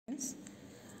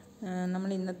നമ്മൾ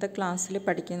ഇന്നത്തെ ക്ലാസ്സിൽ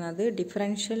പഠിക്കുന്നത്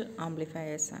ഡിഫറൻഷ്യൽ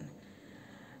ആംപ്ലിഫയേഴ്സാണ്.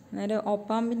 നേരെ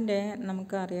ഓപ്പാമ്പിൻ്റെ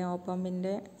നമുക്കറിയാം,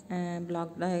 ഓപ്പാമ്പിൻ്റെ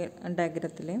ബ്ലോക്ക്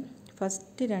ഡയഗ്രത്തിൽ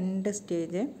ഫസ്റ്റ് രണ്ട്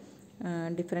സ്റ്റേജ്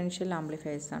ഡിഫറൻഷ്യൽ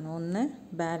ആംപ്ലിഫയേഴ്സാണ്. ഒന്ന്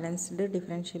ബാലൻസ്ഡ്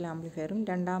ഡിഫറൻഷ്യൽ ആംപ്ലിഫയറും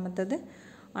രണ്ടാമത്തത്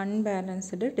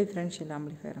unbalanced differential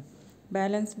ആംപ്ലിഫയറും.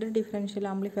 Balanced differential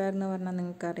amplifier എന്ന് പറഞ്ഞാൽ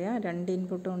നിങ്ങൾക്കറിയാം, രണ്ട്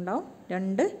ഇൻപുട്ടും ഉണ്ടാവും,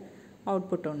 രണ്ട്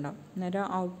ഔട്ട്പുട്ടും ഉണ്ടാവും. അന്നേരം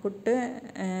ഔട്ട്പുട്ട്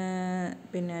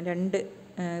പിന്നെ രണ്ട്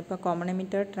ഇപ്പോൾ കോമൺ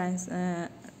എമിറ്റർ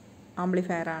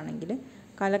ആംപ്ലിഫയർ ആണെങ്കിൽ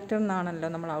കളക്ടറിൽ നിന്നാണല്ലോ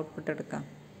നമ്മൾ ഔട്ട്പുട്ട് എടുക്കുക.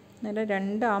 അന്നേരം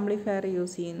രണ്ട് ആംപ്ലിഫയർ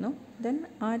യൂസ് ചെയ്യുന്നു. ദെൻ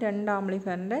ആ രണ്ട്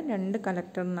ആംപ്ലിഫയറിൻ്റെ രണ്ട്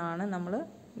കളക്ടറിൽ നിന്നാണ് നമ്മൾ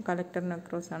കളക്ടറിന്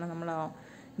അക്രോസാണ് നമ്മൾ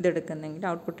ഇതെടുക്കുന്നെങ്കിൽ,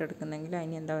 ഔട്ട്പുട്ട് എടുക്കുന്നെങ്കിൽ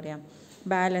അതിന് എന്താ പറയുക,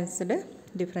 ബാലൻസ്ഡ്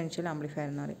ഡിഫറൻഷ്യൽ ആംപ്ലിഫയർ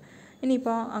എന്ന് പറയും.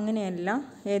 ഇനിയിപ്പോൾ അങ്ങനെയല്ല,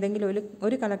 ഏതെങ്കിലും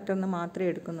ഒരു കളക്ടറിൽ നിന്ന് മാത്രമേ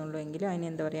എടുക്കുന്നുള്ളൂ എങ്കിൽ അതിന്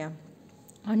എന്താ പറയുക,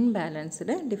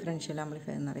 അൺബാലൻസ്ഡ് ഡിഫറൻഷ്യൽ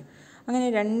ആംപ്ലിഫയർ എന്ന് പറയും. അങ്ങനെ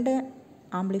രണ്ട്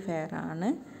ആംപ്ലിഫയറാണ്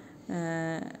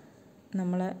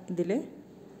നമ്മൾ ഇതിൽ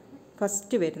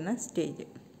ഫസ്റ്റ് വരുന്ന സ്റ്റേജ്.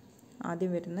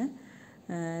 ആദ്യം വരുന്ന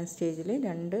സ്റ്റേജിൽ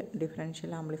രണ്ട്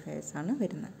ഡിഫറൻഷ്യൽ ആംപ്ലിഫയേഴ്സാണ്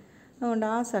വരുന്നത്. അതുകൊണ്ട്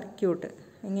ആ സർക്യൂട്ട്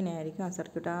എങ്ങനെയായിരിക്കും, ആ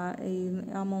സർക്യൂട്ട്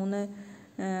ആ മൂന്ന്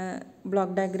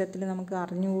ബ്ലോക്ക് ഡയഗ്രത്തിൽ നമുക്ക്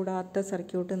അറിഞ്ഞുകൂടാത്ത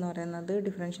സർക്യൂട്ട് എന്ന് പറയുന്നത്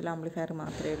ഡിഫറൻഷ്യൽ ആംപ്ലിഫയർ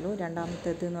മാത്രമേ ഉള്ളൂ.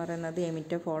 രണ്ടാമത്തേത് എന്ന് പറയുന്നത്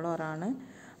എമിറ്റർ ഫോളോവറാണ്.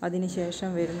 അതിനുശേഷം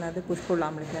വരുന്നത് പുഷ് പുൾ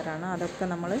ആംപ്ലിഫയർ ആണ്. അതൊക്കെ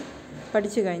നമ്മൾ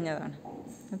പഠിച്ചു കഴിഞ്ഞതാണ്.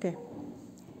 ഓക്കെ,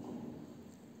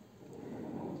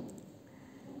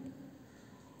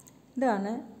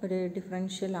 ഇതാണ് ഒരു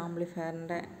ഡിഫറൻഷ്യൽ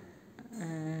ആംപ്ലിഫയറിൻ്റെ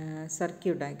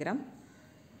സർക്യൂട്ട് ഡയഗ്രാം.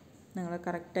 നിങ്ങൾ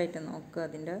കറക്റ്റായിട്ട് നോക്കുക.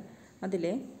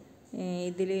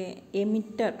 ഇതിൽ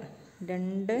എമിറ്റർ,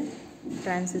 രണ്ട്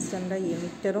ട്രാൻസിസ്റ്ററിൻ്റെ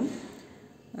എമിറ്ററും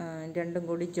രണ്ടും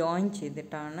കൂടി ജോയിൻ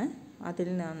ചെയ്തിട്ടാണ് അതിൽ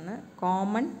നിന്ന്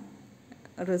കോമൺ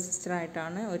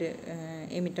റെസിസ്റ്ററായിട്ടാണ് ഒരു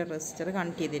എമിറ്റർ റെസിസ്റ്റർ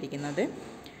കണക്ട് ചെയ്തിരിക്കുന്നത്.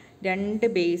 രണ്ട്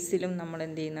ബേസിലും നമ്മൾ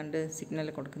എന്ത് ചെയ്യുന്നുണ്ട്, സിഗ്നൽ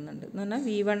കൊടുക്കുന്നുണ്ട്. എന്ന് പറഞ്ഞാൽ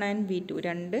V1 ആൻഡ് V2,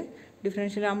 രണ്ട്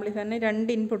ഡിഫറൻഷ്യൽ ആംപ്ലിഫയറിന് രണ്ട്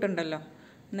ഇൻപുട്ട് ഉണ്ടല്ലോ.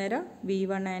 അന്നേരം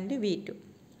V1 ആൻഡ് V2.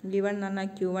 V1 എന്ന് പറഞ്ഞാൽ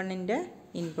Q1-ൻ്റെ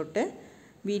ഇൻപുട്ട്,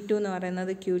 V2 എന്ന്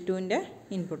പറയുന്നത് Q2-ൻ്റെ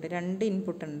ഇൻപുട്ട്. രണ്ട്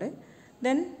ഇൻപുട്ട് ഉണ്ട്.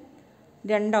 ദെൻ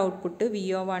രണ്ട് ഔട്ട്പുട്ട്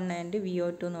VO1 ആൻഡ്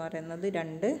VO2 എന്ന് പറയുന്നത്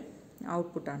രണ്ട്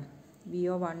ഔട്ട്പുട്ടാണ്.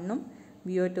 VO1-ഉം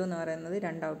VO2 എന്ന് പറയുന്നത്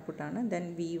രണ്ട് ഔട്ട്പുട്ടാണ്. Then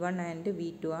V1 and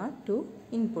V2 R to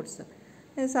inputs.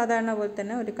 സാധാരണ പോലെ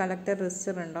തന്നെ ഒരു കളക്ടർ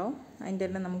റെസിസ്റ്റർ ഉണ്ടാവും. അതിൻ്റെ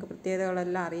എല്ലാം നമുക്ക്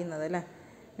പ്രത്യേകതകളെല്ലാം അറിയുന്നത് അല്ലേ.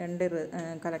 രണ്ട്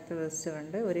കളക്ടർ റെസിസ്റ്റർ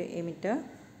ഉണ്ട്, ഒരു എമിറ്റർ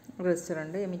റെസിസ്റ്റർ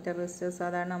ഉണ്ട്. എമിറ്റർ റെസിസ്റ്റർ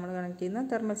സാധാരണ നമ്മൾ കണക്ട് ചെയ്യുന്ന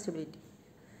തെർമൽ സ്റ്റെബിലിറ്റി.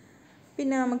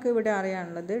 പിന്നെ നമുക്ക് ഇവിടെ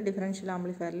അറിയാനുള്ളത്, ഡിഫറൻഷ്യൽ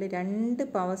ആംപ്ലിഫയറിൽ രണ്ട്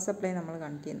പവർ സപ്ലൈ നമ്മൾ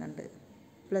കണക്ട് ചെയ്യുന്നുണ്ട്,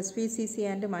 plus VCC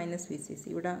and minus VCC.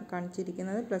 ഇവിടെ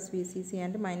കാണിച്ചിരിക്കുന്നത് plus VCC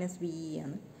and minus VE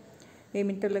ആണ്.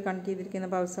 എമിറ്ററിൽ കണക്ട് ചെയ്തിരിക്കുന്ന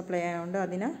പവർ സപ്ലൈ ആയതുകൊണ്ട്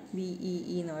അതിനെ VEE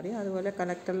എന്ന് പറയും. അതുപോലെ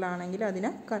കളക്ടറിലാണെങ്കിൽ അതിനെ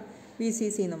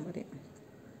VCC എന്നും പറയും.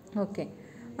 ഓക്കെ,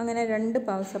 അങ്ങനെ രണ്ട്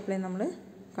പവർ സപ്ലൈ നമ്മൾ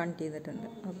കണക്ട് ചെയ്തിട്ടുണ്ട്.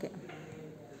 ഓക്കെ,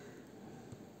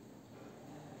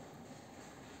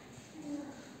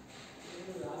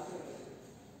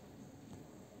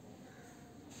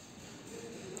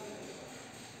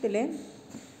 ഇതിൽ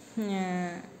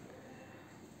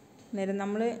നേരം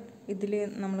നമ്മൾ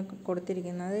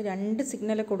കൊടുത്തിരിക്കുന്നത് രണ്ട്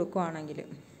സിഗ്നൽ കൊടുക്കുകയാണെങ്കിൽ,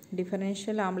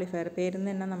 ഡിഫറൻഷ്യൽ ആംപ്ലിഫയർ പേരിൽ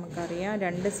തന്നെ നമുക്കറിയാം,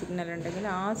 രണ്ട് സിഗ്നൽ ഉണ്ടെങ്കിൽ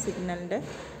ആ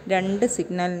രണ്ട്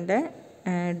സിഗ്നലിൻ്റെ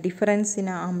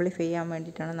ഡിഫറൻസിനെ ആംപ്ലിഫൈ ചെയ്യാൻ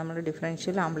വേണ്ടിയിട്ടാണ് നമ്മൾ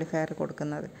ഡിഫറൻഷ്യൽ ആംപ്ലിഫയർ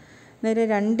കൊടുക്കുന്നത്. നേരെ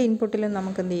രണ്ട് ഇൻപുട്ടിലും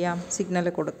നമുക്ക് എന്ത് ചെയ്യാം, സിഗ്നൽ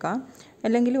കൊടുക്കാം.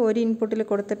 അല്ലെങ്കിൽ ഒരു ഇൻപുട്ടിൽ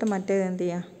കൊടുത്തിട്ട് മറ്റേത് എന്ത്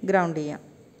ചെയ്യാം, ഗ്രൗണ്ട് ചെയ്യാം.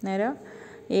 നേരെ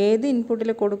ഏത് ഇൻപുട്ടിൽ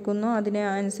കൊടുക്കുന്നോ അതിനെ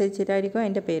അനുസരിച്ചിട്ടായിരിക്കും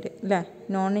അതിൻ്റെ പേര് അല്ലേ.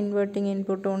 നോൺ ഇൻവേർട്ടിങ്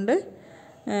ഇൻപുട്ടും ഉണ്ട്,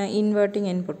 ഇൻവേർട്ടിങ്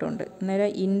ഇൻപുട്ടും ഉണ്ട്. നേരെ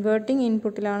ഇൻവേർട്ടിങ്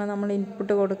ഇൻപുട്ടിലാണ് നമ്മൾ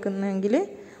ഇൻപുട്ട് കൊടുക്കുന്നതെങ്കിൽ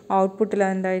ഔട്ട്പുട്ടിൽ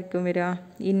എന്തായിരിക്കും വരിക,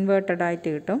 ഇൻവേർട്ടഡ് ആയിട്ട്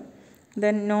കിട്ടും.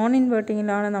 ദെൻ നോൺ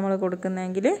ഇൻവേർട്ടിങ്ങിലാണ് നമ്മൾ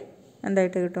കൊടുക്കുന്നതെങ്കിൽ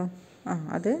എന്തായിട്ട് കിട്ടും,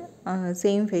 അത്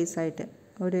സെയിം ഫേസ് ആയിട്ട്,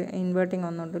 ഒരു ഇൻവേർട്ടിങ്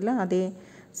ഒന്നും ഉണ്ടല്ലോ, അതേ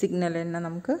സിഗ്നൽ തന്നെ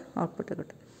നമുക്ക് ഔട്ട്പുട്ട്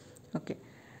കിട്ടും. ഓക്കെ,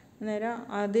 അന്നേരം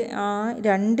ആ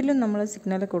രണ്ടിലും നമ്മൾ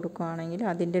സിഗ്നൽ കൊടുക്കുകയാണെങ്കിൽ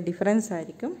അതിൻ്റെ ഡിഫറൻസ്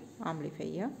ആയിരിക്കും ആംപ്ലിഫൈ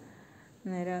ചെയ്യുക.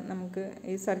 അന്നേരം നമുക്ക്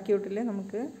ഈ സർക്യൂട്ടിൽ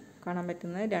നമുക്ക് കാണാൻ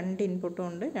പറ്റുന്നത് രണ്ട് ഇൻപുട്ടും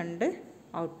ഉണ്ട്, രണ്ട്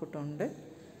ഔട്ട്പുട്ടും ഉണ്ട്.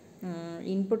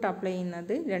 ഇൻപുട്ട് അപ്ലൈ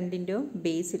ചെയ്യുന്നത് രണ്ടിൻ്റെയും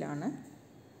ബേസിലാണ്.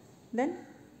 Then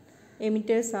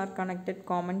emitters are connected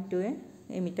common to A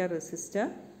emitter resistor.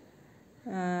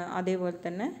 അതേപോലെ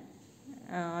തന്നെ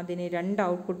അതിന് രണ്ട്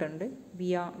ഔട്ട്പുട്ട് ഉണ്ട്,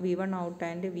 V1 out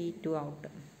and V2 out.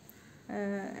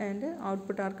 And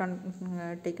output are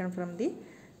taken from the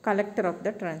collector of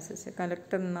the transistor.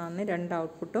 കളക്ടറിൽ നിന്നാണ് രണ്ട്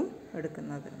ഔട്ട്പുട്ടും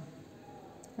എടുക്കുന്നത്.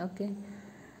 Okay,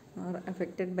 R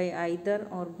affected by either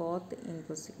or both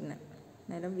input signal.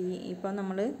 അന്നേരം ഇപ്പോൾ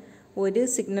നമ്മൾ ഒരു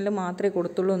സിഗ്നൽ മാത്രമേ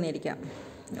കൊടുത്തുള്ളൂ എന്നിരിക്കാം,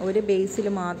 ഒരു ബേസിൽ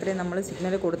മാത്രമേ നമ്മൾ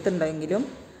സിഗ്നൽ കൊടുത്തിട്ടുണ്ടെങ്കിലും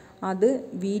അത്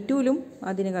V2ലും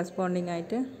അതിന് കറസ്പോണ്ടിങ്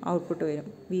ആയിട്ട് ഔട്ട്പുട്ട് വരും.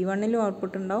 V1ലും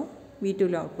ഔട്ട്പുട്ട് ഉണ്ടാവും,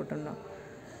 V2ലും ഔട്ട്പുട്ട് ഉണ്ടാവും.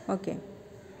 ഓക്കെ,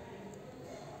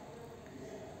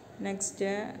 നെക്സ്റ്റ്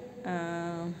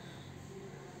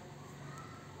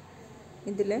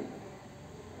ഇതിൽ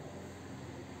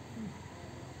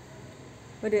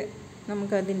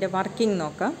നമുക്കതിൻ്റെ വർക്കിംഗ്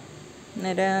നോക്കാം.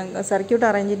 സർക്യൂട്ട്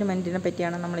അറേഞ്ച്മെൻറ്റിനെ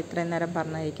പറ്റിയാണ് നമ്മൾ ഇത്രയും നേരം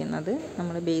പറഞ്ഞിരിക്കുന്നത്.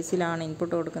 നമ്മൾ ബേസിലാണ്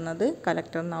ഇൻപുട്ട് കൊടുക്കുന്നത്,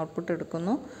 കളക്ടറിൽ നിന്ന് ഔട്ട്പുട്ട്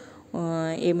എടുക്കുന്നു.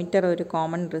 എമിറ്റർ ഒരു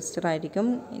കോമൺ റെസിസ്റ്റർ ആയിരിക്കും.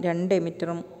 2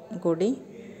 എമിറ്ററും കൂടി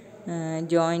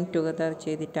ജോയിൻ ടുഗദർ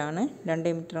ചെയ്തിട്ടാണ്,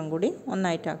 2 എമിറ്ററും കൂടി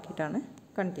ഒന്നായിട്ടാക്കിയിട്ടാണ്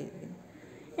കണക്ട് ചെയ്തിരിക്കുന്നത്.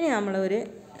 ഇനി നമ്മൾ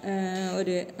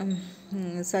ഒരു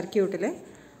സർക്യൂട്ടിൽ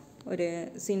ഒരു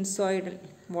സിൻസോയിഡൽ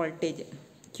വോൾട്ടേജ്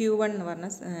Q1 എന്ന് പറഞ്ഞ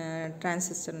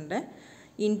ട്രാൻസിസ്റ്ററിൻ്റെ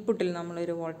ഇൻപുട്ടിൽ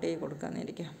നമ്മളൊരു വോൾട്ടേജ്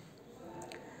കൊടുക്കാമെന്നിരിക്കുക.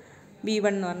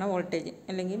 V1 എന്ന് പറഞ്ഞ വോൾട്ടേജ്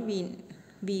അല്ലെങ്കിൽ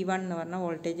V1 എന്ന് പറഞ്ഞ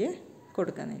വോൾട്ടേജ്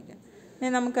കൊടുക്കാമെന്നിരിക്കുക.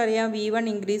 നമുക്കറിയാം V1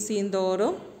 ഇൻക്രീസ് ചെയ്യും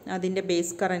തോറും അതിൻ്റെ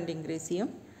ബേസ് കറൻറ്റ് ഇൻക്രീസ് ചെയ്യും.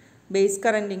 Base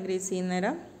current increase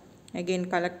ചെയ്യുന്നേരം again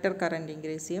collector current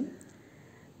increase ചെയ്യും.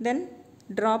 Then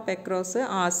drop across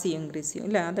RC increase ചെയ്യും,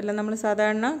 ഇല്ല? അതെല്ലാം നമ്മൾ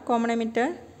സാധാരണ കോമൺ എമിറ്റർ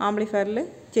ആംപ്ലിഫയറിൽ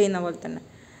ചെയ്യുന്ന പോലെ തന്നെ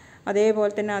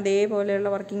അതേപോലെയുള്ള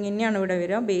വർക്കിംഗ് തന്നെയാണ് ഇവിടെ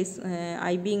വരിക. Base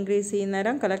IB increase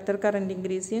ചെയ്യുന്നേരം collector current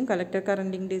increase ചെയ്യും. Collector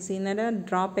current increase ചെയ്യുന്നേരം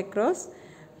drop across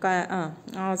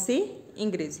RC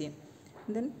increase ചെയ്യും.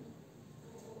 ദെൻ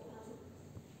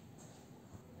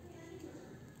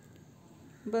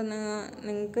അപ്പോൾ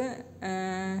നിങ്ങൾക്ക്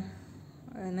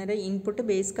അന്നേരം ഇൻപുട്ട്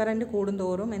ബേസ് കറൻറ്റ്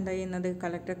കൂടുന്തോറും എന്താ ചെയ്യുന്നത്?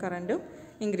 കളക്ടർ കറൻറ്റും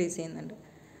ഇൻക്രീസ് ചെയ്യുന്നുണ്ട്.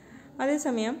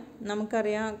 അതേസമയം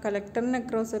നമുക്കറിയാം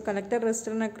കളക്ടർ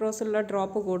റെസിസ്റ്ററിന് അക്രോസുള്ള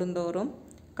ഡ്രോപ്പ് കൂടുന്തോറും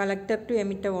കളക്ടർ ടു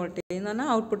എമിറ്റർ വോൾട്ടേജ് എന്ന് പറഞ്ഞാൽ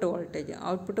ഔട്ട്പുട്ട്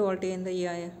വോൾട്ടേജ് എന്താ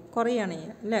ചെയ്യുക? കുറയാണ്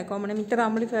ചെയ്യുക, അല്ലേ? കോമൺ എമിറ്റർ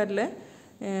ആംപ്ലിഫയറിൽ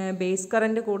ബേസ്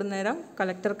കറൻറ്റ് കൂടുന്നേരം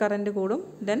കളക്ടർ കറൻറ്റ് കൂടും.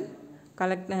 ദെൻ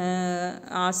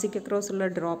RCക്ക് അക്രോസുള്ള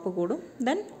ഡ്രോപ്പ് കൂടും.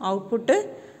 ദെൻ ഔട്ട്പുട്ട്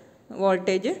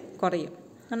വോൾട്ടേജ് കുറയും,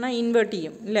 എന്നാൽ ഇൻവേർട്ട്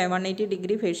ചെയ്യും, അല്ലേ? 180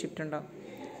 ഡിഗ്രി ഫേസ് ഷിഫ്റ്റ് ഉണ്ടാവും.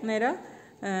 അന്നേരം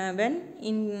when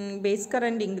base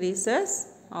current increases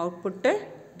output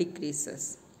decreases,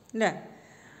 അല്ലേ?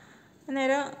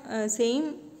 അന്നേരം സെയിം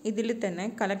ഇതിൽ തന്നെ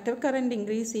കളക്ടർ കറൻറ്റ്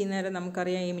ഇൻക്രീസ് ചെയ്യുന്നേരം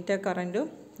നമുക്കറിയാം എമിറ്റർ കറൻറ്റും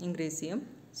ഇൻക്രീസ് ചെയ്യും.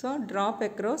 So drop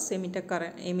across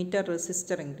emitter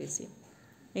resistor increase ചെയ്യും.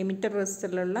 എമിറ്റർ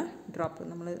റെസിസ്റ്ററിലുള്ള ഡ്രോപ്പ്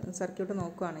നമ്മൾ സർക്യൂട്ട്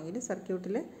നോക്കുകയാണെങ്കിൽ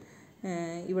സർക്യൂട്ടിൽ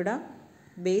ഇവിടെ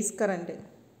base current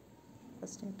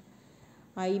first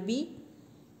IB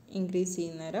increase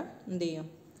ചെയ്യുന്നേരം എന്ത് ചെയ്യും?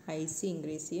 IC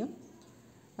ഇൻക്രീസ് ചെയ്യും.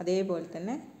 അതേപോലെ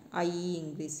തന്നെ IE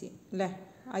ഇൻക്രീസ് ചെയ്യും, അല്ലേ?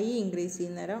 IE ഇൻക്രീസ്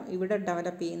ചെയ്യുന്നേരം ഇവിടെ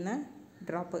ഡെവലപ്പ് ചെയ്യുന്ന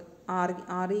ഡ്രോപ്പ്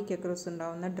REക്ക് അക്രോസ്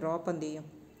ഉണ്ടാകുന്ന ഡ്രോപ്പ് എന്ത് ചെയ്യും?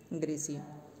 ഇൻക്രീസ് ചെയ്യും.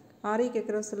 REക്ക്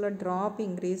അക്രോസുള്ള ഡ്രോപ്പ്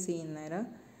ഇൻക്രീസ് ചെയ്യുന്നേരം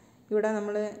ഇവിടെ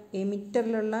നമ്മൾ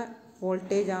എമിറ്ററിലുള്ള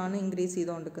വോൾട്ടേജ് ആണ് ഇൻക്രീസ്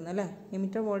ചെയ്തുകൊണ്ടിരിക്കുന്നത്, അല്ലേ?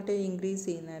 എമിറ്റർ വോൾട്ടേജ് ഇൻക്രീസ്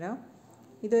ചെയ്യുന്നേരം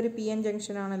ഇതൊരു PN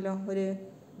ജംഗ്ഷൻ ആണല്ലോ, ഒരു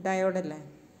ഡയോഡല്ലേ?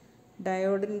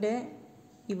 ഡയോഡിൻ്റെ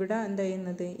ഇവിടെ എന്താ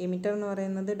ചെയ്യുന്നത്? എമിറ്റർ എന്ന്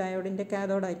പറയുന്നത് ഡയോഡിൻ്റെ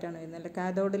കാഥോഡായിട്ടാണ് വരുന്നത്, അല്ലേ?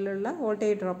 കാഥോഡിലുള്ള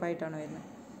വോൾട്ടേജ് ഡ്രോപ്പ് ആയിട്ടാണ് വരുന്നത്.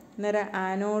 അന്നേരം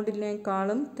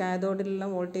ആനോഡിനേക്കാളും കാഥോഡിലുള്ള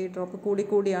വോൾട്ടേജ് ഡ്രോപ്പ്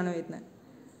കൂടിയാണ് വരുന്നത്.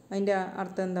 അതിൻ്റെ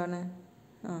അർത്ഥം എന്താണ്?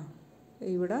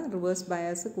 ഇവിടെ റിവേഴ്സ്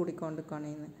ബയാസ് കൂടിക്കൊണ്ടിരിക്കുകയാണ്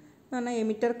ചെയ്യുന്നത്. എന്ന് പറഞ്ഞാൽ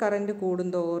എമിറ്റർ കറൻറ്റ്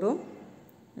കൂടുന്തോറും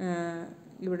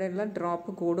ഇവിടെയുള്ള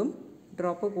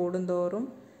ഡ്രോപ്പ് കൂടുന്തോറും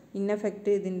ഇൻ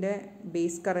എഫക്റ്റ് ഇതിൻ്റെ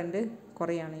ബേസ് കറൻറ്റ്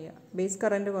കുറയാണ് ചെയ്യുക. ബേസ്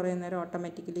കറൻറ്റ് കുറയുന്നേരം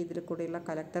ഓട്ടോമാറ്റിക്കലി ഇതിൽ കൂടെയുള്ള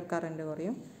കളക്ടർ കറൻറ്റ്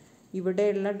കുറയും,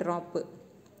 ഇവിടെയുള്ള ഡ്രോപ്പ്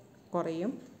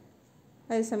കുറയും.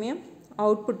 അതേസമയം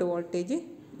ഔട്ട്പുട്ട് വോൾട്ടേജ്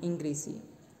ഇൻക്രീസ് ചെയ്യും.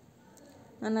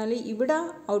 എന്നാൽ ഇവിടെ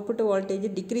ഔട്ട്പുട്ട് വോൾട്ടേജ്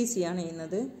ഡിക്രീസ് ചെയ്യാണ്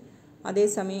ചെയ്യുന്നത്,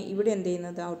 അതേസമയം ഇവിടെ എന്ത്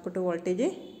ചെയ്യുന്നത്? ഔട്ട്പുട്ട് വോൾട്ടേജ്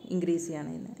ഇൻക്രീസ് ചെയ്യാണ്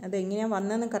ചെയ്യുന്നത്. അതെങ്ങനെയാണ്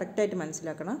വന്നതെന്ന് കറക്റ്റായിട്ട്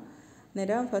മനസ്സിലാക്കണം.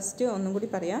 അന്നേരം ഫസ്റ്റ് ഒന്നും കൂടി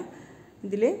പറയാം.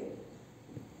 ഇതിൽ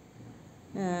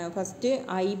first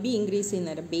IB increase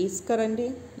ചെയ്യുന്നേരം base current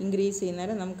increase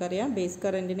ചെയ്യുന്നേരം നമുക്കറിയാം ബേസ്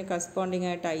കറൻറ്റിന് കറസ്പോണ്ടിങ്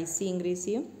ആയിട്ട് IC ഇൻക്രീസ്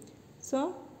ചെയ്യും. So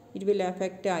it will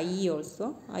affect IE also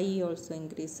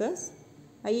increases.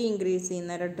 IE increase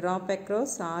ചെയ്യുന്നേരം drop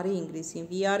across RE increase ചെയ്യും.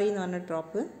 VRE എന്ന് പറഞ്ഞ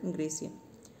ഡ്രോപ്പ് ഇൻക്രീസ് ചെയ്യും.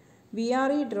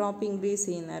 VRE ഡ്രോപ്പ് ഇൻക്രീസ്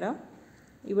ചെയ്യുന്നേരം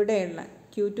ഇവിടെയുള്ള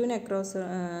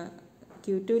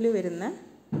Q2ൽ വരുന്ന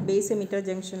ബേസ് എമിറ്റർ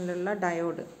ജംഗ്ഷനിലുള്ള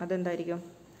ഡയോഡ് അതെന്തായിരിക്കും?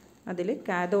 അതിൽ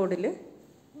കാഥോഡിൽ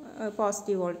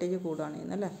പോസിറ്റീവ് വോൾട്ടേജ് കൂടുകയാണ്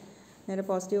ചെയ്യുന്നത്, അല്ലേ? നേരെ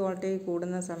പോസിറ്റീവ് വോൾട്ടേജ്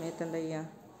കൂടുന്ന സമയത്ത് എന്താ ചെയ്യുക?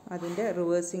 അതിൻ്റെ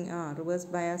റിവേഴ്സ്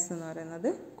ബയാസ് എന്ന് പറയുന്നത്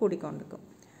കൂടിക്കൊണ്ടിരിക്കും.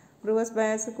 റിവേഴ്സ്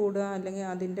ബയാസ് കൂടുക അല്ലെങ്കിൽ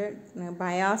അതിൻ്റെ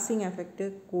ബയാസിങ് എഫക്റ്റ്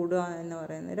കൂടുക എന്ന്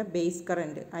പറയുന്നത് ബേസ്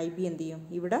കറൻറ്റ് IB എന്ത് ചെയ്യും?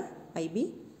 ഇവിടെ IB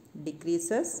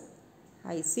decreases,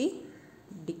 IC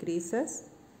decreases,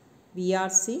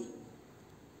 VRC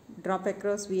drop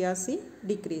across VRC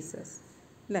decreases,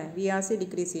 അല്ലേ? VRC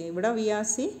ഡിക്രീസ് ചെയ്യും. ഇവിടെ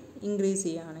VRC ഇൻക്രീസ്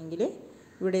ചെയ്യുകയാണെങ്കിൽ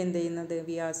ഇവിടെ എന്ത് ചെയ്യുന്നത്?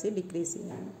 VRC ഡിക്രീസ്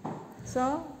ചെയ്യുകയാണ്. സോ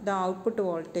ദ ഔട്ട്പുട്ട്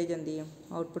വോൾട്ടേജ് എന്ത് ചെയ്യും?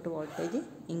 ഔട്ട്പുട്ട് വോൾട്ടേജ്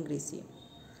ഇൻക്രീസ് ചെയ്യും.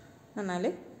 എന്നാൽ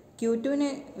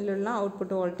Q2-ലുള്ള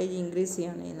ഔട്ട്പുട്ട് വോൾട്ടേജ് ഇൻക്രീസ്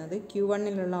ചെയ്യുകയാണ് ചെയ്യുന്നത്,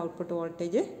 Q1-ലുള്ള ഔട്ട്പുട്ട്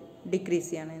വോൾട്ടേജ് ഡിക്രീസ്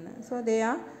ചെയ്യുകയാണ് ചെയ്യുന്നത്. So they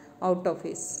are out of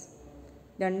phase.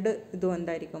 രണ്ട് ഇതും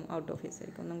എന്തായിരിക്കും? ഔട്ട് ഓഫ് ഫേസ്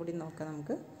ആയിരിക്കും. ഒന്നും കൂടി നോക്കാം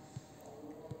നമുക്ക്.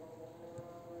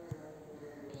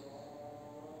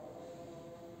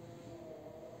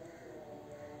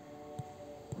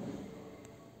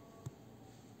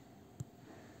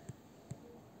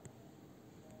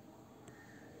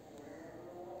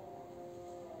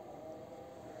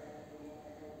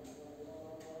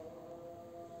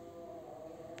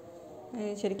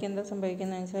 ശരിക്കും എന്താ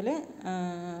സംഭവിക്കുന്നതെന്ന് വെച്ചാൽ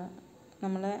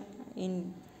നമ്മളെ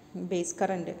ബേസ്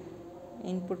കറൻറ്റ്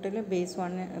ഇൻപുട്ടിൽ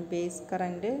ബേസ്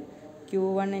കറൻറ്റ്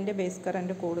Q1-ൻ്റെ ബേസ്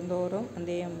കറൻറ്റ് കൂടുന്തോറും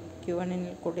എന്ത് ചെയ്യും? Q1-ൽ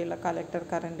കൂടിയുള്ള കളക്ടർ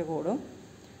കറൻറ്റ് കൂടും.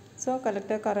 So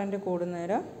collector current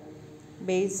കൂടുന്നേരം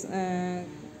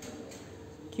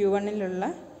Q1-ലുള്ള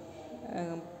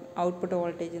output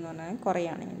voltage എന്ന് പറഞ്ഞാൽ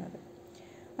കുറയാണ് ചെയ്യുന്നത്.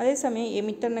 അതേസമയം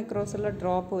എമിറ്ററിന് അക്രോസുള്ള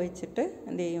ഡ്രോപ്പ് വെച്ചിട്ട്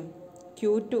എന്ത് ചെയ്യും?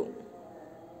 Q2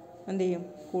 എന്ത് ചെയ്യും?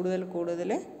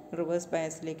 കൂടുതൽ റിവേഴ്സ്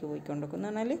ബയസിലേക്ക് പോയിക്കൊണ്ടിരിക്കും. എന്ന്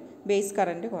പറഞ്ഞാൽ ബേസ്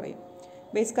കറൻറ്റ് കുറയും.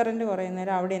 ബേസ് കറൻറ്റ്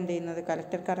കുറയുന്നേരം അവിടെ എന്ത് ചെയ്യുന്നത്?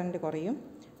 കളക്ടർ കറൻറ്റ് കുറയും.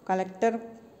 കളക്ടർ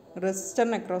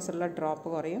റെസിസ്റ്ററിന് അക്രോസുള്ള ഡ്രോപ്പ്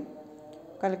കുറയും.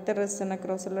 കളക്ടർ റെസിസ്റ്ററിന്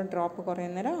അക്രോസുള്ള ഡ്രോപ്പ്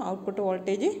കുറയുന്നേരം ഔട്ട്പുട്ട്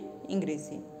വോൾട്ടേജ് ഇൻക്രീസ്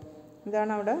ചെയ്യും.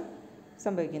 ഇതാണ് അവിടെ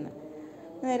സംഭവിക്കുന്നത്.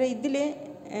 അന്നേരം ഇതിൽ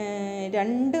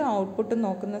രണ്ട് ഔട്ട്പുട്ട്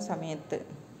നോക്കുന്ന സമയത്ത്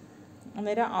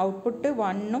അന്നേരം output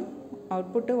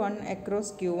 1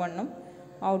 across Q1-ഉം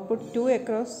output 2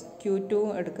 across Q2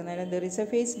 എടുക്കുന്നതിന് there is A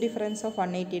phase difference of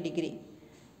 180 degree.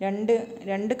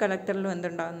 രണ്ട് കളക്ടറിലും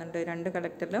എന്തുണ്ടാകുന്നുണ്ട്? രണ്ട്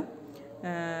കളക്ടറിലും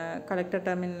കളക്ടർ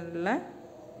ടെർമിനലിലുള്ള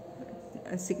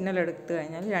സിഗ്നൽ എടുത്തു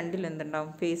കഴിഞ്ഞാൽ രണ്ടിൽ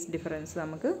എന്തുണ്ടാവും? ഫേസ് ഡിഫറൻസ്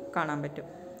നമുക്ക് കാണാൻ പറ്റും.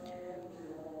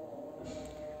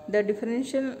 The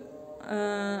differential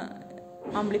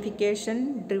amplification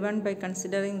driven by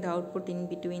considering the output in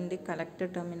between the collector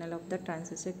terminal of the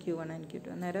transistor Q1 and Q2.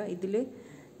 അന്നേരം ഇതിൽ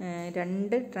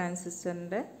രണ്ട്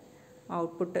ട്രാൻസിസ്റ്ററിൻ്റെ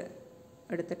ഔട്ട്പുട്ട്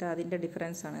എടുത്തിട്ട് അതിൻ്റെ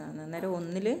ഡിഫറൻസ് ആണ് കാണുന്നത്. അന്നേരം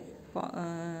ഒന്നിൽ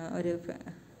ഒരു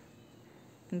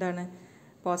എന്താണ്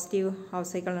പോസിറ്റീവ്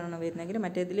ഹൗസ് സൈക്കിളാണ് വരുന്നതെങ്കിൽ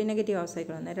മറ്റേതിൽ നെഗറ്റീവ് ഹൗസ്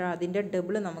സൈക്കിൾ. അന്നേരം അതിൻ്റെ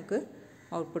ഡബിൾ നമുക്ക്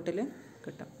ഔട്ട്പുട്ടിൽ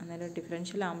കിട്ടും. അന്നേരം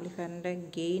ഡിഫറൻഷ്യൽ ആംപ്ലിഫയറിൻ്റെ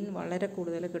ഗെയിൻ വളരെ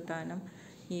കൂടുതൽ കിട്ടാനും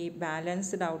ഈ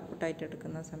ബാലൻസ്ഡ് ഔട്ട്പുട്ടായിട്ട്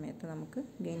എടുക്കുന്ന സമയത്ത് നമുക്ക്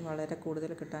ഗെയിൻ വളരെ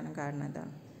കൂടുതൽ കിട്ടാനും കാരണം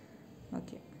ഇതാണ്.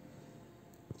 ഓക്കെ.